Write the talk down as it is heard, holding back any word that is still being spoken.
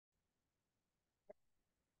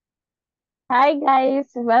Hi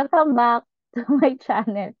guys, welcome back to my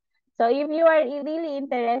channel. So if you are really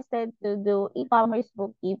interested to do e-commerce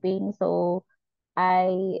bookkeeping, so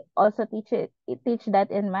I also teach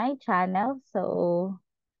that in my channel. So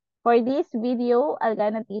for this video, I'm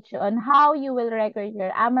gonna teach you on how you will record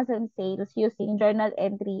your Amazon sales using journal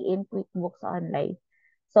entry in QuickBooks Online.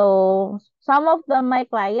 So some of my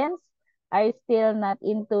clients are still not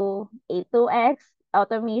into A2X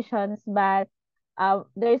automations, but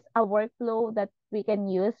there's a workflow that we can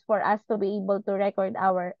use for us to be able to record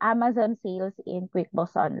our Amazon sales in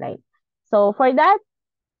QuickBooks Online. So for that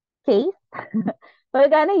case,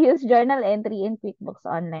 we're gonna use journal entry in QuickBooks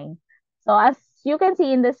Online. So as you can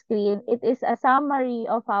see in the screen, it is a summary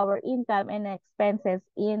of our income and expenses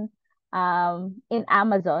in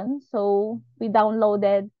Amazon. So we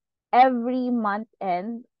downloaded every month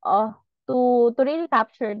end to really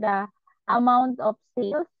capture the amount of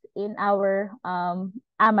sales in our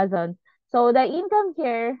Amazon. So the income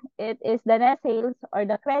here, it is the net sales or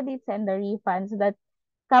the credits and the refunds that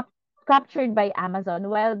cap- captured by Amazon,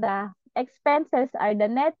 while the expenses are the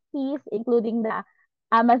net fees, including the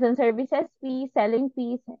Amazon services fee, selling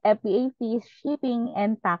fees, FBA fees, shipping,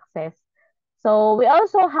 and taxes. So we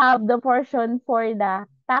also have the portion for the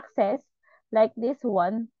taxes, like this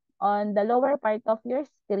one on the lower part of your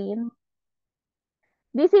screen.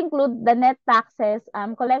 These include the net taxes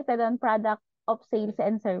collected on product of sales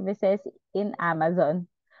and services in Amazon.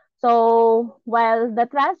 So while the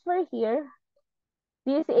transfer here,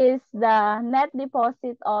 this is the net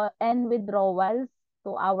deposit and withdrawals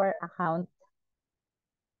to our account.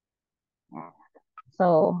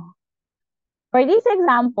 So for this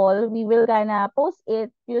example, we will gonna post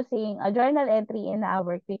it using a journal entry in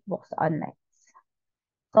our QuickBooks Online.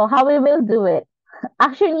 So how we will do it?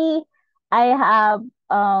 Actually, I have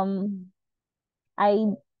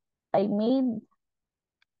I I made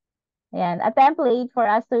a template for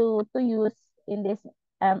us to use in this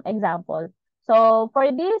example. So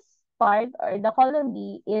for this part or the column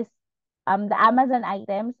B is the Amazon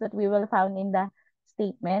items that we will found in the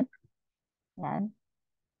statement. Yan.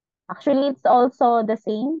 Actually, it's also the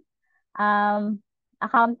same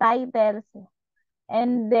account titles.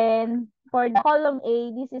 And then for the column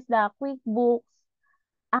A, this is the QuickBooks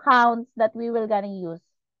accounts that we will gonna use.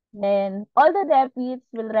 Then all the debits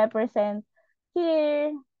will represent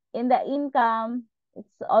here in the income.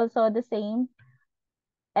 It's also the same.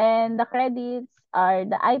 And the credits are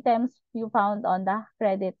the items you found on the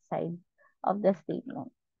credit side of the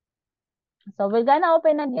statement. So we're gonna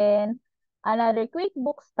open again another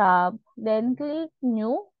QuickBooks tab, then click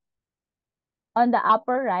New on the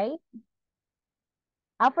upper right,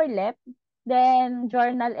 upper left, then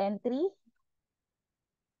Journal Entry.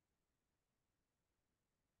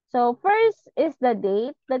 So first is the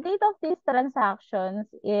date. The date of these transactions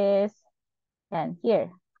is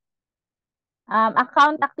here.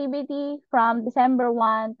 Account activity from December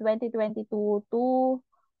 1, 2022 to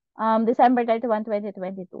December 31,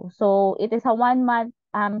 2022. So it is a 1 month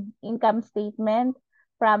income statement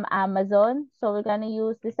from Amazon. So we're gonna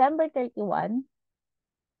use December 31,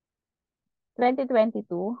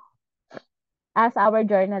 2022 as our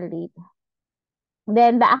journal date.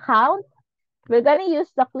 Then the account, we're gonna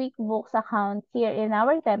use the QuickBooks account here in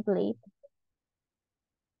our template.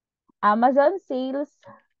 Amazon sales,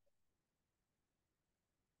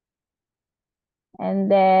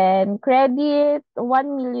 and then credit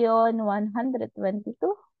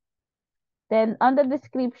 1,122,000. Then on the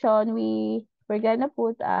description, we're gonna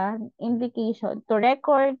put an indication to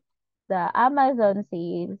record the Amazon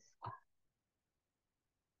sales.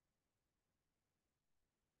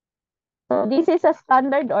 So this is a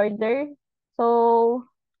standard order. So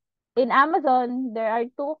in Amazon, there are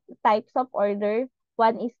two types of order.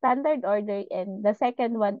 One is standard order and the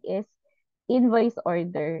second one is invoice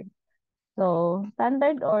order. So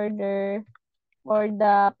standard order for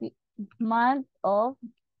the month of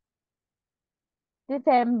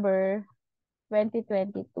December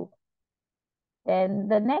 2022. Then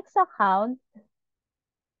the next account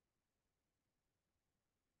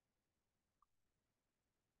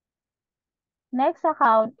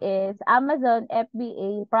is Amazon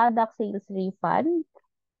FBA product sales refund.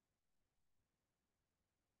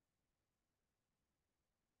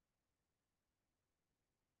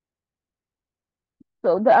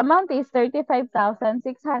 So the amount is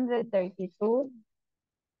 35,632.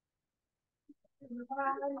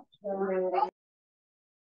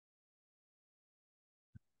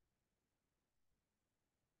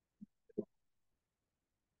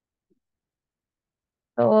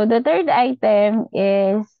 So the third item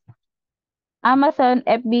is Amazon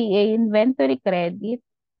FBA inventory credit.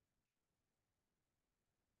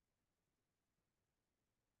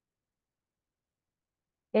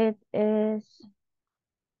 It is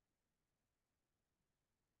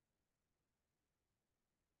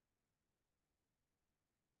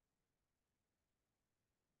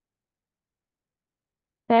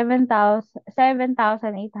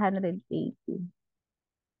 7,880.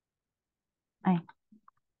 Ay,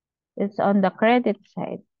 it's on the credit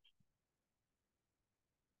side.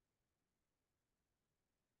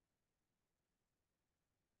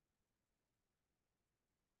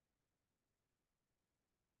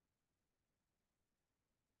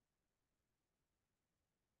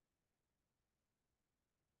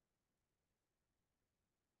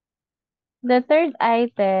 The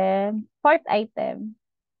fourth item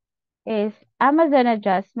is Amazon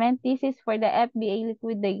adjustment. This is for the FBA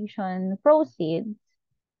liquidation proceeds.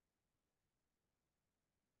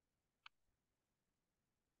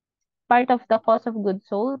 Part of the cost of goods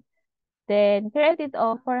sold. Then credit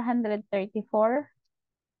of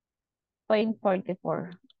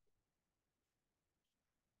 434.44.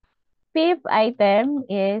 Fifth item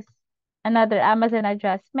is another Amazon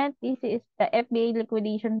adjustment. This is the FBA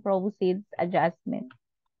liquidation proceeds adjustment.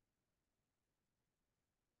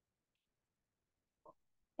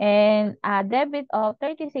 And a debit of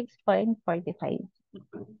 36.45.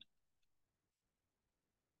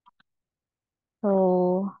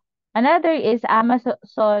 So another is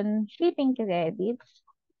Amazon shipping credits.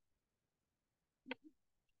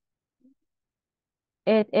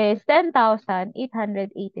 It is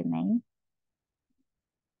 10,889.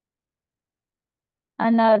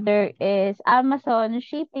 Another is Amazon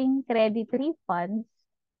shipping credit refunds.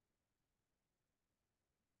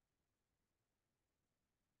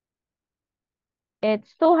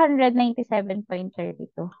 It's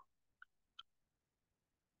 297.32.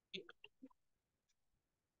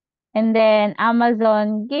 And then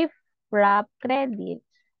Amazon gift wrap credits.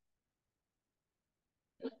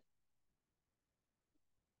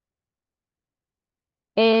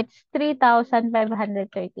 It's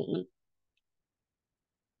 3,538.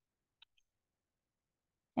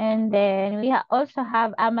 And then we also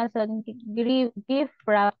have Amazon gift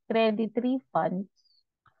wrap credit refunds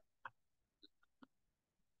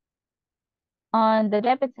on the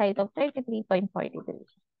debit side of 33.43.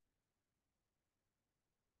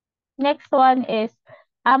 Next one is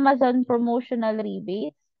Amazon promotional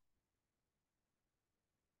rebates.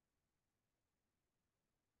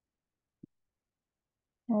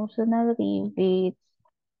 Promotional rebates.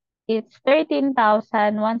 It's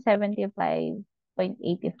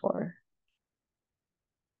 13,175.84.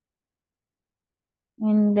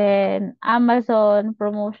 And then Amazon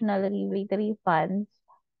promotional rebate refunds.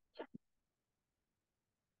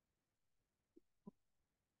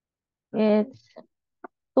 It's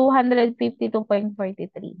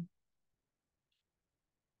 252.43.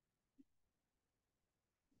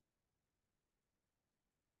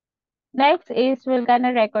 Next is we're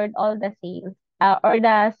gonna record all the sales or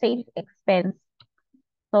the sales expense.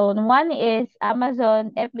 So one is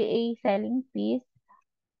Amazon FBA selling fees.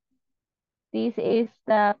 This is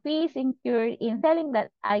the fees incurred in selling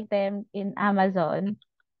that item in Amazon.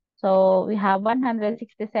 So we have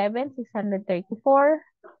 167,634.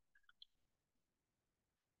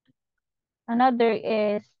 Another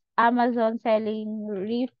is Amazon selling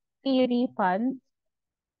fee refunds.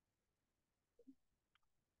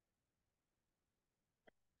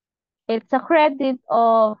 It's a credit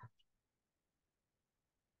of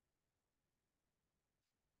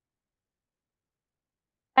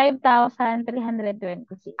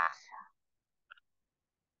 5,326.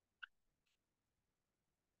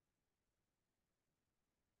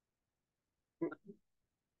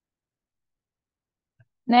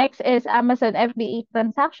 Next is Amazon FBA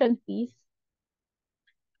transaction fees.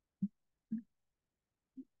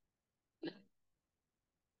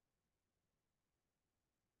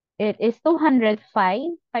 It is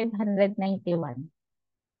 205,591.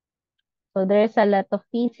 So there's a lot of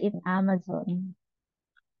fees in Amazon.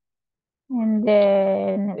 And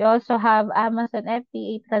then we also have Amazon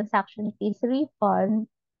FBA transaction fees refund.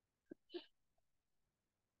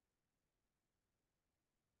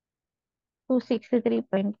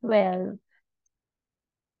 263.12.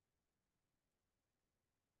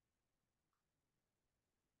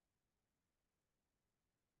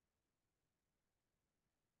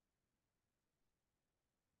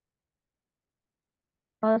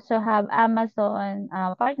 Also have Amazon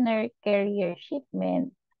partner carrier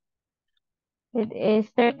shipment. It is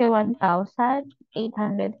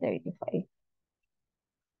 31,835.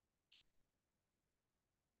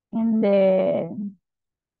 And then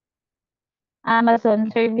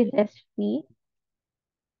Amazon services fee.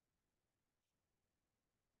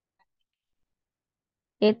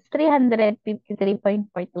 It's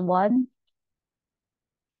 353.41.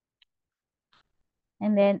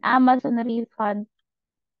 And then Amazon refund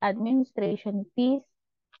administration fees,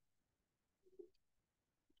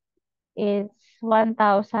 it's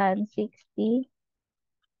 1,060.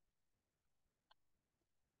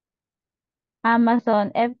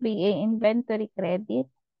 Amazon FBA inventory credit.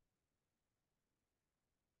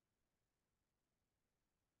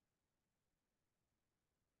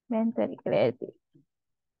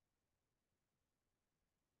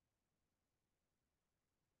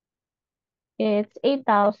 It's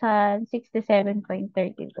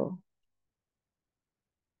 8,067.32.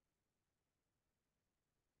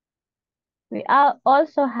 We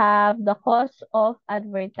also have the cost of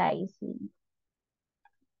advertising,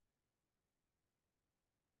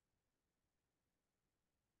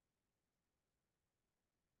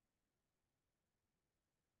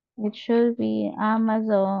 which should be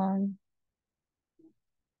Amazon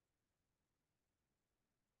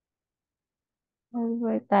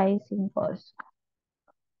advertising cost.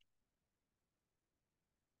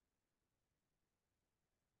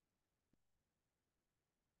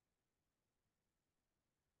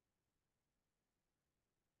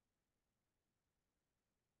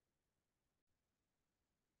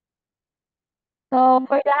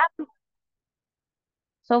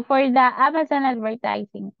 So for the Amazon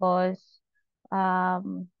advertising cost,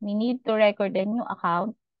 we need to record a new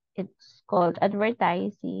account. It's called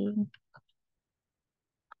advertising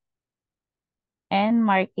and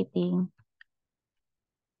marketing.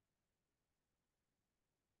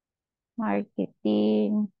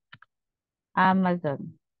 Marketing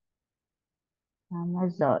Amazon.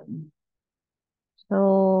 Amazon.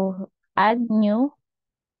 So add new.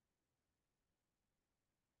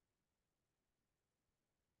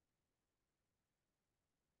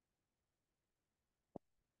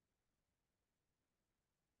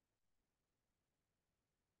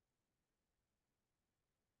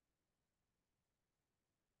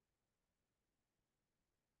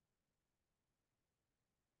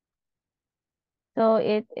 So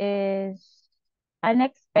it is an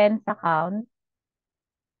expense account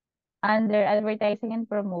under advertising and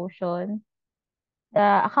promotion.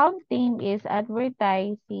 The account name is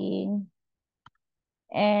advertising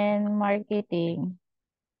and marketing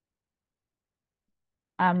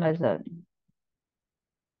Amazon.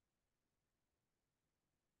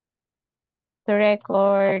 To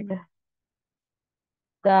record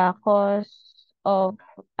the cost of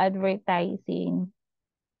advertising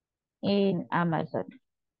in Amazon.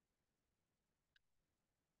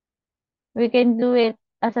 We can do it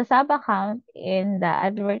as a sub account in the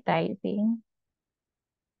advertising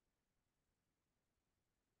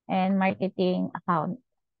and marketing account.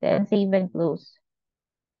 Then save and close.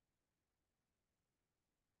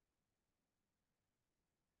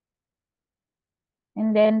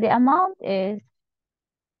 And then the amount is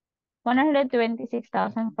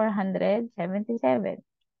 126,477.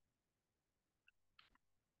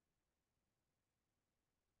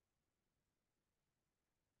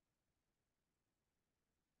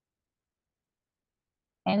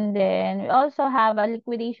 And then we also have a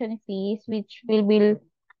liquidation fees which we will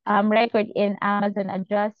record in Amazon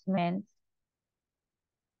adjustments.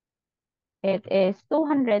 It is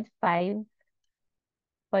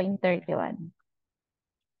 205.31.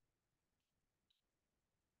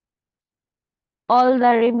 All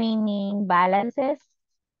the remaining balances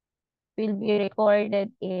will be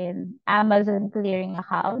recorded in Amazon clearing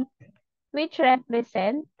account, which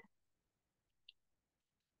represent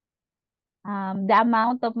the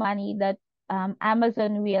amount of money that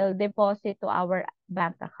Amazon will deposit to our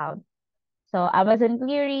bank account. So Amazon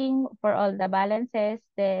clearing for all the balances.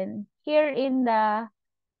 Then here in the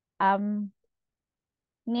um,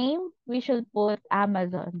 name, we should put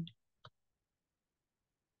Amazon.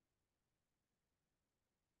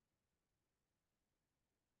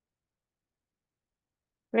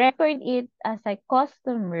 Record it as a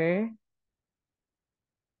customer.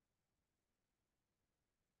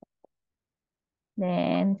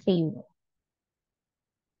 Then save.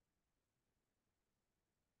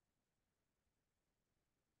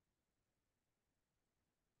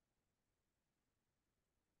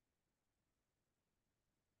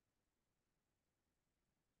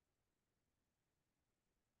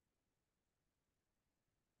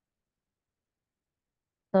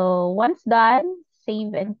 So once done,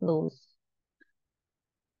 save and close.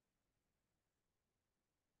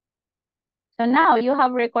 So now you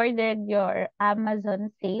have recorded your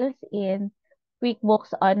Amazon sales in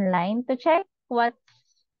QuickBooks Online. To check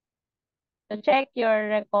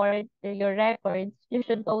your records, you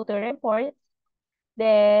should go to reports,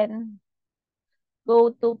 then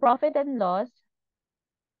go to profit and loss,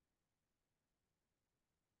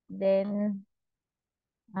 then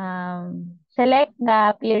select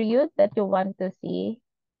the period that you want to see.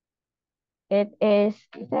 It is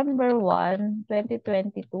December 1,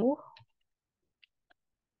 2022.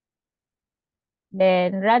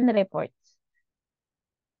 Then run reports.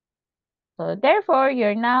 So therefore,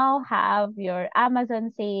 you now have your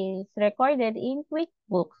Amazon sales recorded in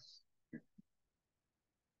QuickBooks.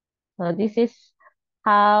 So this is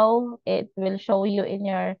how it will show you in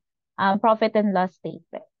your profit and loss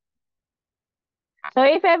statement. So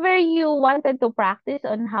if ever you wanted to practice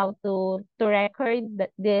on how to record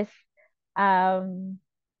um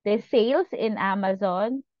this sales in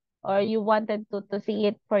Amazon, or you wanted to see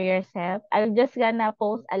it for yourself, I'm just gonna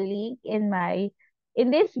post a link in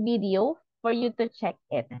this video for you to check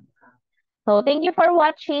it. So thank you for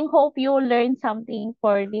watching. Hope you learned something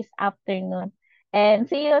for this afternoon. And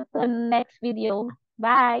see you to the next video.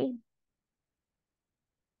 Bye.